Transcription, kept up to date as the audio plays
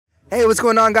Hey, what's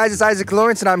going on, guys? It's Isaac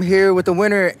Lawrence, and I'm here with the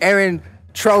winner, Aaron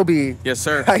Trobee. Yes,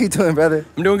 sir. How you doing, brother?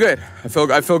 I'm doing good. I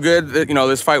feel good. That,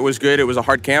 this fight was good. It was a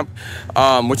hard camp,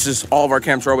 which is all of our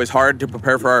camps are always hard to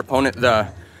prepare for our opponent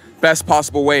the best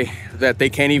possible way that they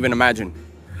can't even imagine.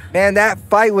 Man, that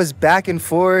fight was back and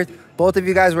forth. Both of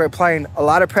you guys were applying a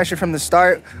lot of pressure from the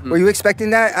start. Were you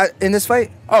expecting that in this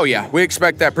fight? Oh, yeah. We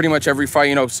expect that pretty much every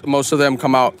fight. Most of them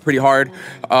come out pretty hard.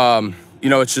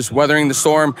 It's just weathering the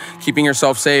storm, keeping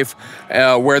yourself safe,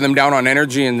 wear them down on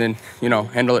energy, and then,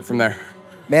 handle it from there.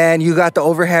 Man, you got the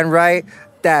overhand right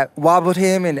that wobbled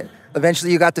him, and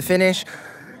eventually you got the finish.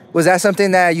 Was that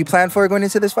something that you planned for going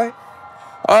into this fight?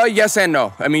 Yes and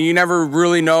no. I mean, you never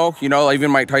really know.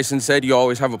 Even Mike Tyson said you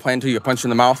always have a plan until you punch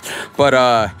in the mouth.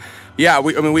 But, yeah,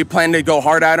 we plan to go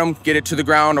hard at him, get it to the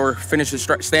ground, or finish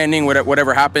it standing,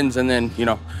 whatever happens, and then,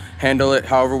 handle it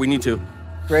however we need to.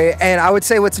 Great. And I would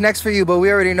say what's next for you, but we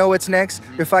already know what's next.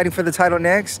 You're fighting for the title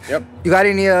next. Yep. You got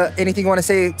anything you want to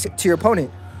say to your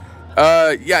opponent?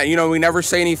 Yeah, we never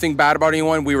say anything bad about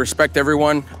anyone. We respect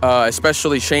everyone,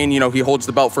 especially Shane. He holds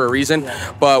the belt for a reason.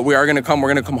 Yeah. But we're going to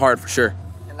come hard for sure.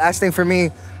 And last thing for me,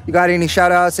 you got any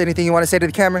shout-outs, anything you want to say to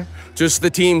the camera? Just the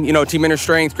team, Team Inner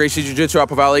Strength, Gracie Jiu-Jitsu,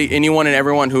 Appa Valley, anyone and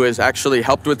everyone who has actually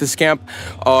helped with this camp,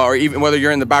 or even whether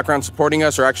you're in the background supporting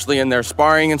us or actually in there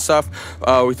sparring and stuff,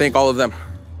 we thank all of them.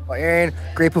 Well, Aaron,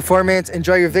 great performance.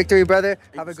 Enjoy your victory, brother.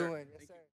 Have a good one.